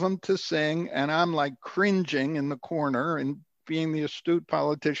some of them to sing, and I'm like cringing in the corner, and being the astute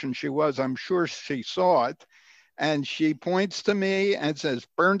politician she was, I'm sure she saw it. And she points to me and says,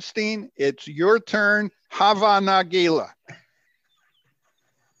 Bernstein, it's your turn. Hava Nagila,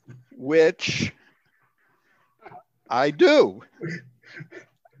 which I do.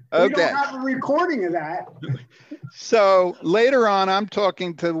 Okay. We don't have a recording of that. So later on, I'm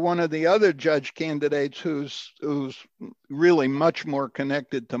talking to one of the other judge candidates who's really much more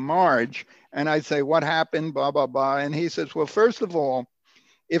connected to Marge. And I say, what happened, blah, blah, blah. And he says, well, first of all,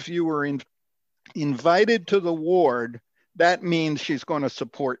 if you were invited to the ward, that means she's going to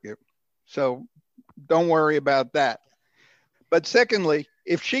support you. So don't worry about that. But secondly,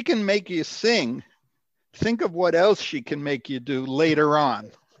 if she can make you sing, think of what else she can make you do later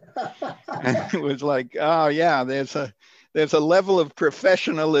on. And it was like, oh yeah, there's a level of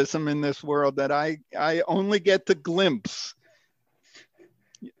professionalism in this world that I only get to glimpse.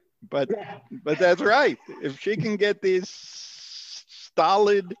 But that's right. If she can get these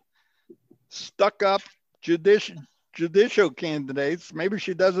stolid, stuck-up judicial candidates, maybe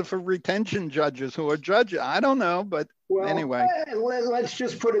she does it for retention judges who are judges. I don't know, but well, anyway. Let's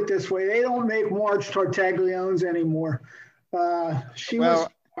just put it this way. They don't make Marge Tartagliones anymore. She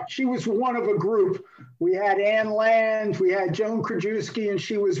was one of a group. We had Ann Land, we had Joan Krajewski, and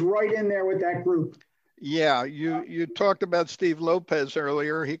she was right in there with that group. Yeah, you talked about Steve Lopez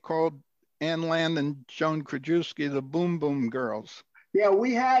earlier. He called Ann Land and Joan Krajewski the Boom Boom Girls. Yeah,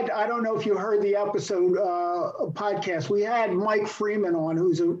 we had, I don't know if you heard the episode podcast, we had Mike Freeman on,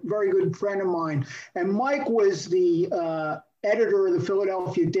 who's a very good friend of mine. And Mike was the editor of the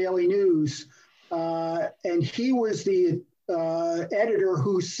Philadelphia Daily News. And he was the editor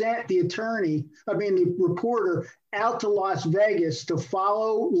who sent the reporter out to Las Vegas to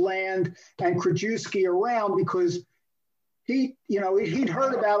follow Land and Krajewski around because he'd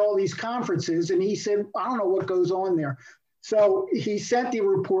heard about all these conferences and he said, I don't know what goes on there. So he sent the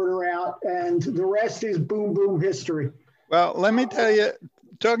reporter out and the rest is boom, boom history. Well, let me tell you,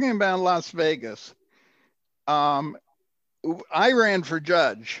 talking about Las Vegas, I ran for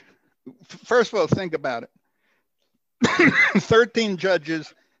judge. First of all, think about it. 13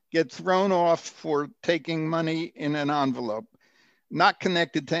 judges get thrown off for taking money in an envelope, not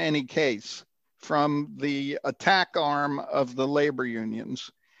connected to any case, from the attack arm of the labor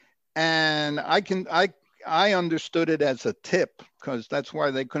unions. And I understood it as a tip because that's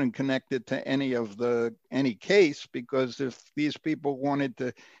why they couldn't connect it to any case, because if these people wanted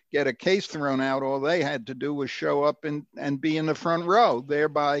to get a case thrown out, all they had to do was show up and be in the front row,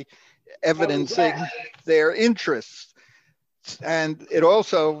 thereby evidencing their interests. And it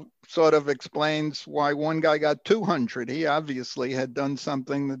also sort of explains why one guy got 200. He obviously had done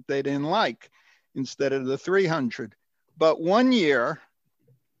something that they didn't like instead of the 300. But one year,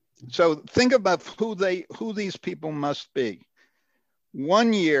 so think about who these people must be.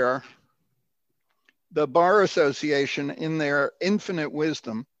 One year, the Bar Association, in their infinite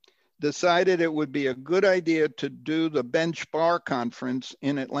wisdom, decided it would be a good idea to do the Bench Bar Conference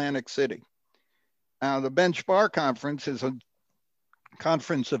in Atlantic City. Now, the Bench Bar Conference is a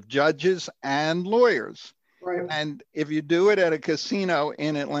conference of judges and lawyers. Right. And if you do it at a casino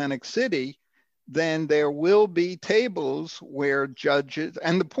in Atlantic City, then there will be tables where judges,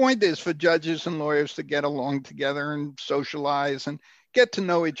 and the point is for judges and lawyers to get along together and socialize and get to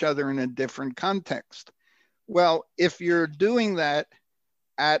know each other in a different context. Well, if you're doing that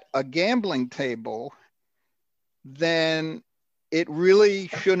at a gambling table, then it really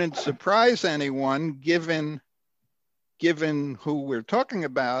shouldn't surprise anyone, given who we're talking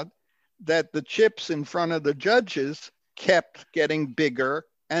about, that the chips in front of the judges kept getting bigger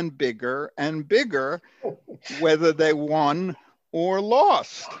and bigger and bigger, whether they won or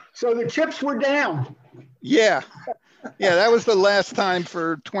lost. So the chips were down. Yeah. Yeah, that was the last time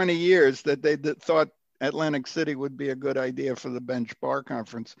for 20 years that they thought Atlantic City would be a good idea for the Bench Bar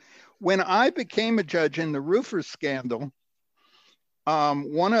Conference. When I became a judge in the Roofers scandal,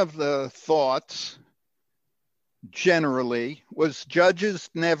 one of the thoughts generally was judges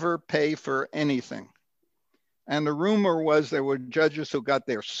never pay for anything. And the rumor was there were judges who got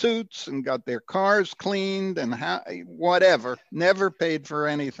their suits and got their cars cleaned and whatever, never paid for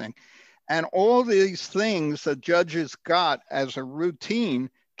anything. And all these things that judges got as a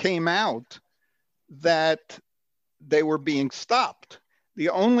routine came out that they were being stopped. The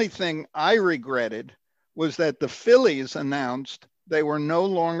only thing I regretted was that the Phillies announced they were no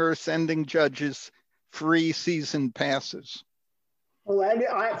longer sending judges free season passes. Well,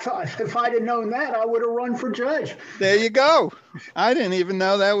 if I'd have known that, I would have run for judge. There you go. I didn't even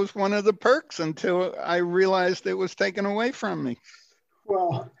know that was one of the perks until I realized it was taken away from me.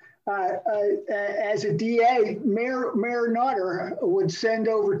 Well, as a DA, Mayor Nutter would send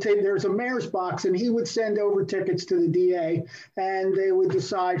over there's a mayor's box, and he would send over tickets to the DA, and they would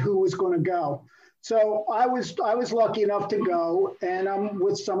decide who was going to go. So I was lucky enough to go, and I'm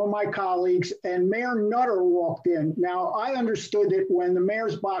with some of my colleagues, and Mayor Nutter walked in. Now, I understood that when the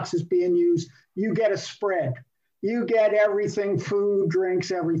mayor's box is being used, you get a spread. You get everything, food, drinks,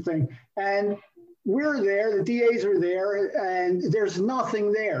 everything. And we're there, the DAs are there, and there's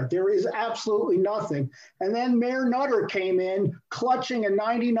nothing there. There is absolutely nothing. And then Mayor Nutter came in clutching a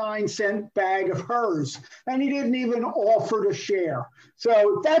 99-cent bag of hers, and he didn't even offer to share.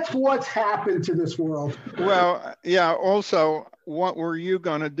 So that's what's happened to this world. Well, yeah, also, what were you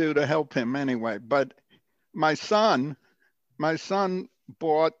going to do to help him anyway? But my son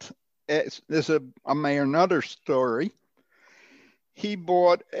bought, this is a Mayor Nutter story. He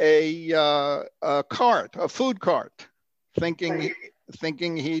bought a food cart,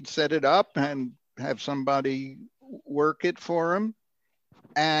 thinking he'd set it up and have somebody work it for him.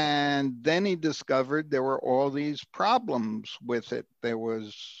 And then he discovered there were all these problems with it. There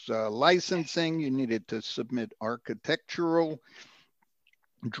was licensing. You needed to submit architectural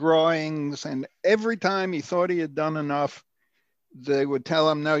drawings. And every time he thought he had done enough, they would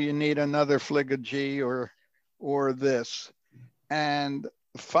tell him, no, you need another fligagy or this. And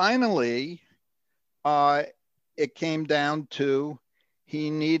finally, it came down to he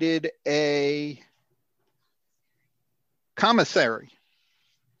needed a commissary.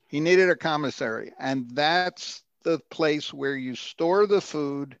 He needed a commissary. And that's the place where you store the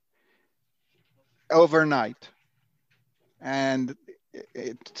food overnight. And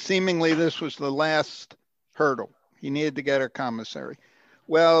seemingly this was the last hurdle. He needed to get a commissary.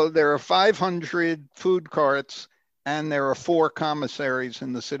 Well, there are 500 food carts, and there are 4 commissaries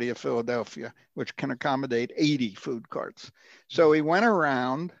in the city of Philadelphia, which can accommodate 80 food carts. So he went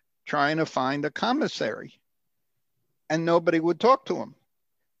around trying to find a commissary, and nobody would talk to him.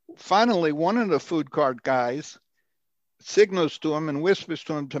 Finally, one of the food cart guys signals to him and whispers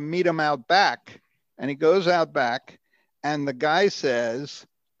to him to meet him out back. And he goes out back, and the guy says,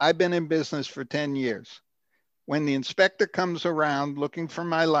 I've been in business for 10 years. When the inspector comes around looking for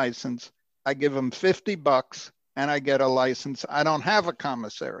my license, I give him $50 and I get a license. I don't have a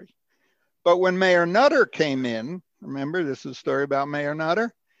commissary. But when Mayor Nutter came in, remember, this is a story about Mayor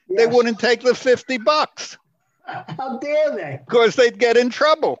Nutter? Yes. They wouldn't take the $50. How dare they? Because they'd get in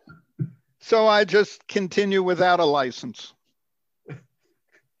trouble. So I just continue without a license.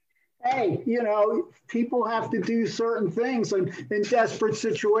 Hey, people have to do certain things in desperate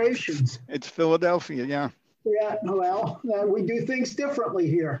situations. It's Philadelphia, yeah. Yeah, well, we do things differently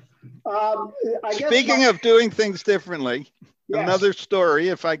here. Speaking of doing things differently, yes. Another story,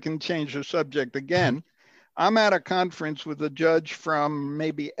 if I can change the subject again. I'm at a conference with a judge from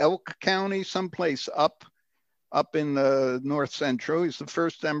maybe Elk County, someplace up in the North Central. He's the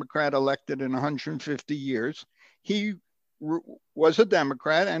first Democrat elected in 150 years. He was a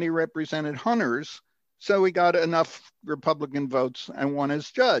Democrat and he represented hunters. So he got enough Republican votes and won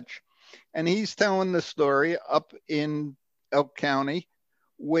as judge. And he's telling the story up in Elk County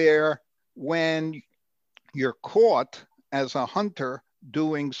where when you're caught as a hunter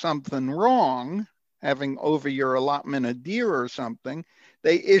doing something wrong, having over your allotment a deer or something,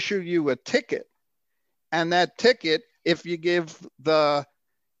 they issue you a ticket. And that ticket, if you give the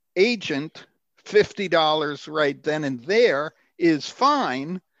agent $50 right then and there, is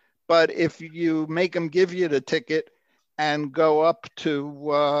fine. But if you make them give you the ticket and go up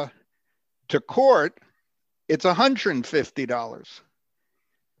to court, it's $150.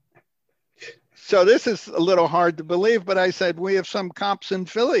 So this is a little hard to believe, but I said, we have some cops in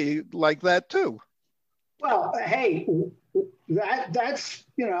Philly like that too. Well, hey, that's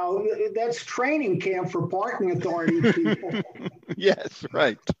training camp for parking authority people. Yes,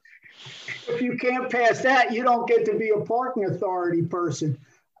 right. If you can't pass that, you don't get to be a parking authority person.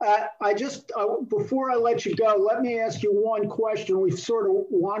 Before I let you go, let me ask you one question. We've sort of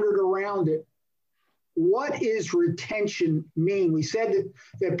wandered around it. What does retention mean? We said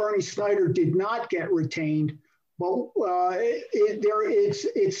that Bernie Snyder did not get retained, but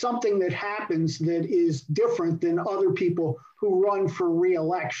it's something that happens that is different than other people who run for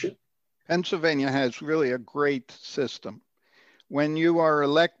re-election. Pennsylvania has really a great system. when you are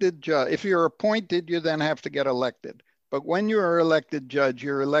elected judge, if you're appointed, you then have to get elected. But when you are elected judge,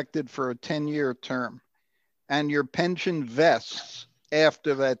 you're elected for a 10-year term, and your pension vests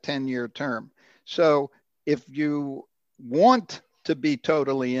after that 10-year term. So if you want to be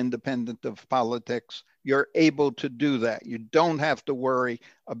totally independent of politics, you're able to do that. You don't have to worry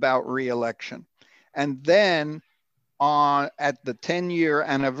about re-election. And then at the 10-year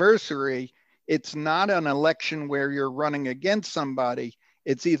anniversary, it's not an election where you're running against somebody.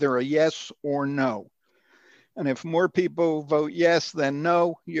 It's either a yes or no. And if more people vote yes than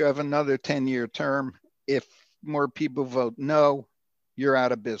no, you have another 10-year term. If more people vote no, you're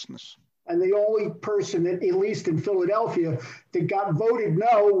out of business. And the only person that, at least in Philadelphia, that got voted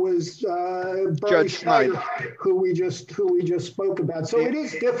no was Bernie Snyder, who we just spoke about. So it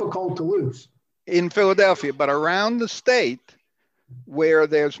is difficult to lose. In Philadelphia, but around the state, where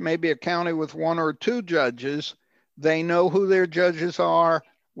there's maybe a county with 1 or 2 judges, they know who their judges are.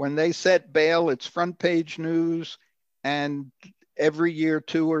 When they set bail, it's front page news, and every year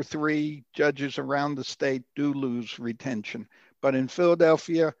 2 or 3 judges around the state do lose retention. But in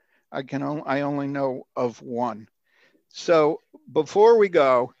Philadelphia, I only know of 1. So before we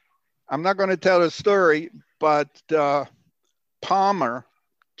go, I'm not going to tell the story, but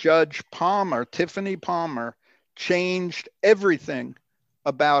Judge Palmer, Tiffany Palmer, changed everything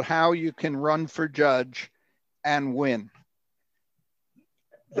about how you can run for judge and win.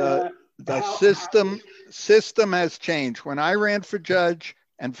 The system has changed. When I ran for judge,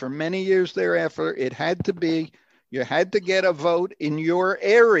 and for many years thereafter, you had to get a vote in your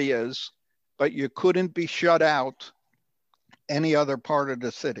areas, but you couldn't be shut out any other part of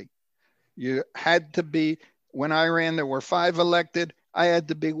the city. You had to be, when I ran, there were 5 elected. I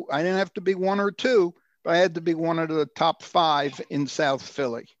didn't have to be 1 or 2, but I had to be one of the top 5 in South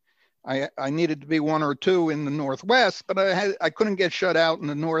Philly. I needed to be 1 or 2 in the Northwest, but I couldn't get shut out in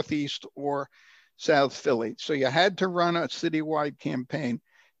the Northeast or South Philly. So you had to run a citywide campaign.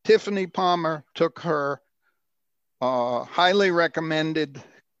 Tiffany Palmer took her highly recommended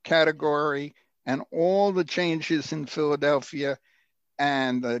category and all the changes in Philadelphia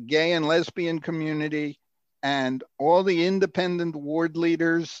and the gay and lesbian community and all the independent ward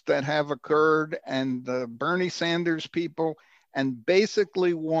leaders that have occurred and the Bernie Sanders people, and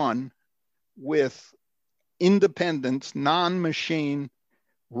basically won with independents, non-machine,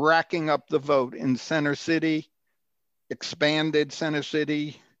 racking up the vote in Center City, expanded Center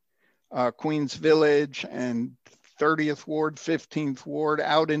City, Queens Village, and 30th Ward, 15th Ward,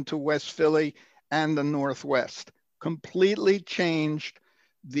 out into West Philly and the Northwest. Completely changed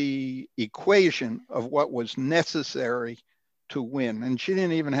the equation of what was necessary to win. And she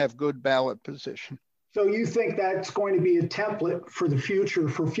didn't even have good ballot position. So you think that's going to be a template for the future,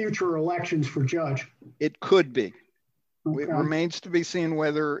 for future elections for judge? It could be. Okay. It remains to be seen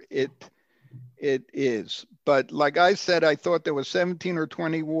whether it is. But like I said, I thought there was 17 or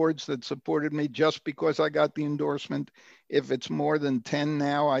 20 wards that supported me just because I got the endorsement. If it's more than 10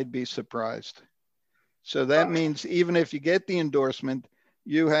 now, I'd be surprised. So that means even if you get the endorsement,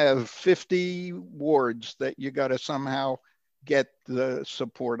 you have 50 wards that you got to somehow get the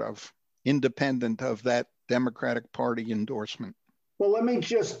support of, independent of that Democratic Party endorsement. Well, let me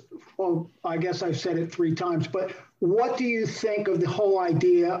just, I guess I've said it 3 times, but what do you think of the whole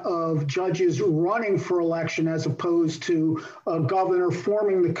idea of judges running for election as opposed to a governor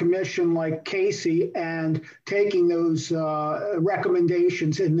forming the commission like Casey and taking those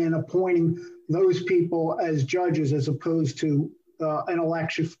recommendations and then appointing those people as judges as opposed to an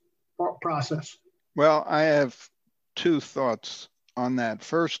election process? Well, I have 2 thoughts on that.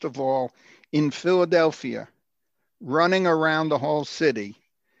 First of all, in Philadelphia, running around the whole city,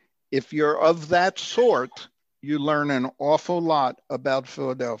 if you're of that sort, you learn an awful lot about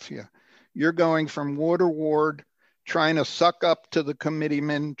Philadelphia. You're going from ward to ward, trying to suck up to the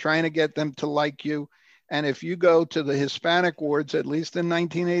committeemen, trying to get them to like you. And if you go to the Hispanic wards, at least in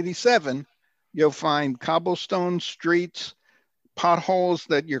 1987, you'll find cobblestone streets, potholes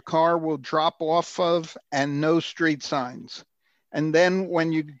that your car will drop off of, and no street signs. And then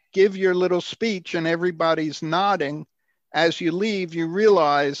when you give your little speech and everybody's nodding, as you leave, you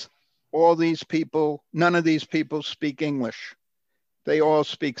realize all these people, none of these people speak English. They all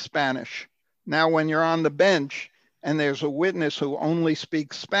speak Spanish. Now, when you're on the bench and there's a witness who only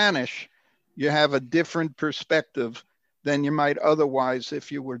speaks Spanish, you have a different perspective than you might otherwise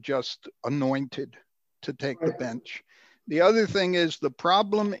if you were just anointed to take the bench. The other thing is, the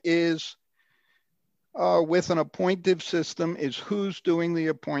problem is with an appointive system is who's doing the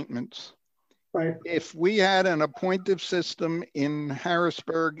appointments. Right. If we had an appointive system in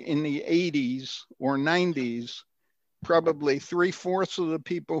Harrisburg in the 80s or 90s, probably 3/4 of the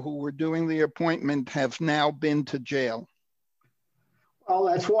people who were doing the appointment have now been to jail. Well,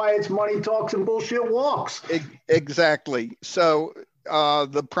 that's why it's money talks and bullshit walks. Exactly. So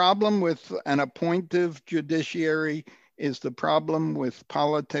the problem with an appointive judiciary is the problem with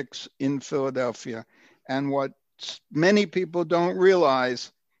politics in Philadelphia. And what many people don't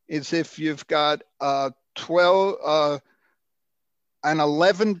realize is if you've got an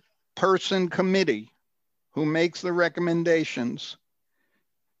 11-person committee who makes the recommendations,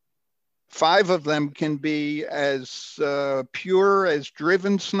 5 of them can be as pure as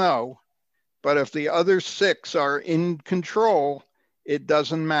driven snow, but if the other 6 are in control, it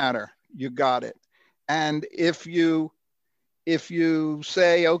doesn't matter. You got it. And if you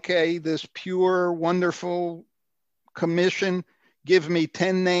say, okay, this pure, wonderful commission, give me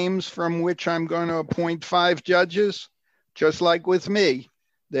 10 names from which I'm going to appoint 5 judges, just like with me,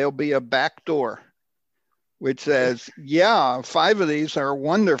 there'll be a back door which says, yeah, 5 of these are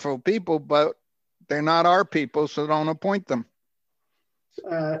wonderful people, but they're not our people, so don't appoint them.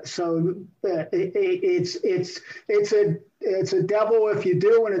 It's a devil if you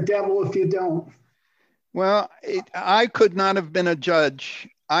do and a devil if you don't. Well, I could not have been a judge.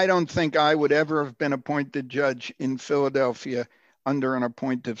 I don't think I would ever have been appointed judge in Philadelphia under an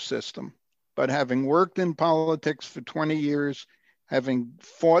appointive system. But having worked in politics for 20 years, having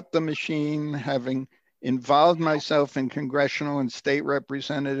fought the machine, having involved myself in congressional and state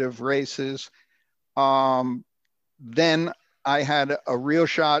representative races, then I had a real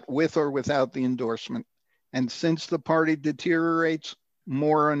shot with or without the endorsement. And since the party deteriorates,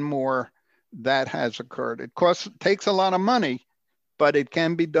 more and more that has occurred. It takes a lot of money, but it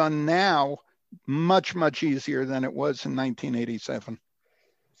can be done now much, much easier than it was in 1987.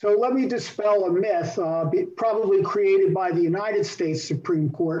 So let me dispel a myth probably created by the United States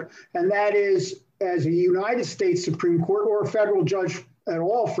Supreme Court, and that is, as a United States Supreme Court or a federal judge at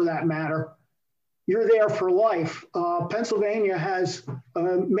all for that matter, you're there for life. Pennsylvania has a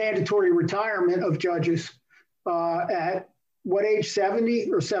mandatory retirement of judges at what age,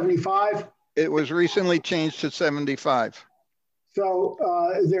 70 or 75? It was recently changed to 75. So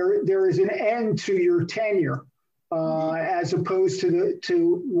there is an end to your tenure as opposed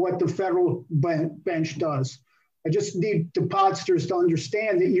to what the federal bench does. I just need the podsters to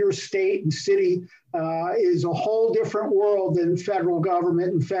understand that your state and city is a whole different world than federal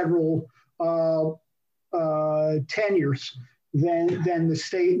government and federal tenures than the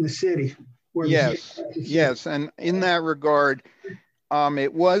state and the city. Yes. And in that regard,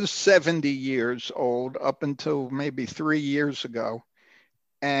 it was 70 years old up until maybe 3 years ago.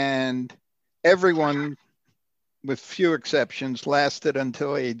 And everyone, with few exceptions, lasted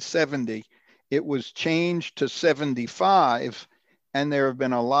until age 70. It was changed to 75. And there have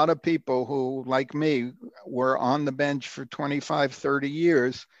been a lot of people who, like me, were on the bench for 25, 30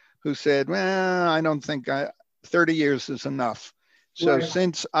 years who said, well, I don't think 30 years is enough. So right.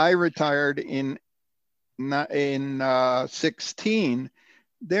 Since I retired in 16,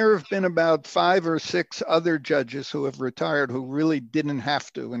 there have been about 5 or 6 other judges who have retired who really didn't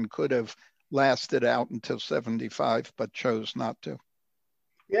have to and could have lasted out until 75, but chose not to.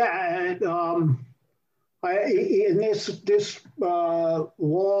 Yeah, and this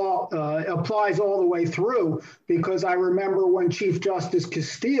law applies all the way through, because I remember when Chief Justice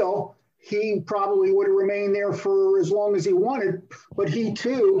Castile, he probably would have remained there for as long as he wanted, but he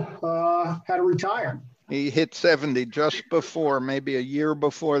too had to retire. He hit 70 just before, maybe a year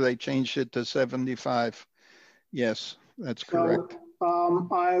before they changed it to 75. Yes, that's correct. So,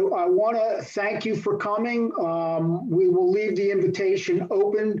 I want to thank you for coming. We will leave the invitation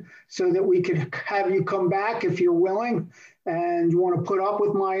open so that we could have you come back if you're willing, and you want to put up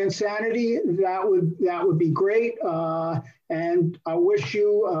with my insanity. That would be great. And I wish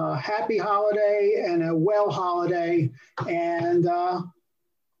you a happy holiday and a well holiday. And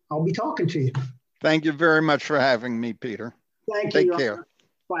I'll be talking to you. Thank you very much for having me, Peter. Thank you. Take care.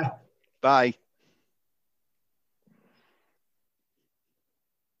 Bye. Bye.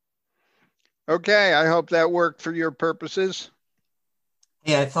 Okay, I hope that worked for your purposes.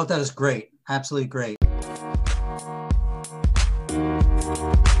 Yeah, I thought that was great. Absolutely great.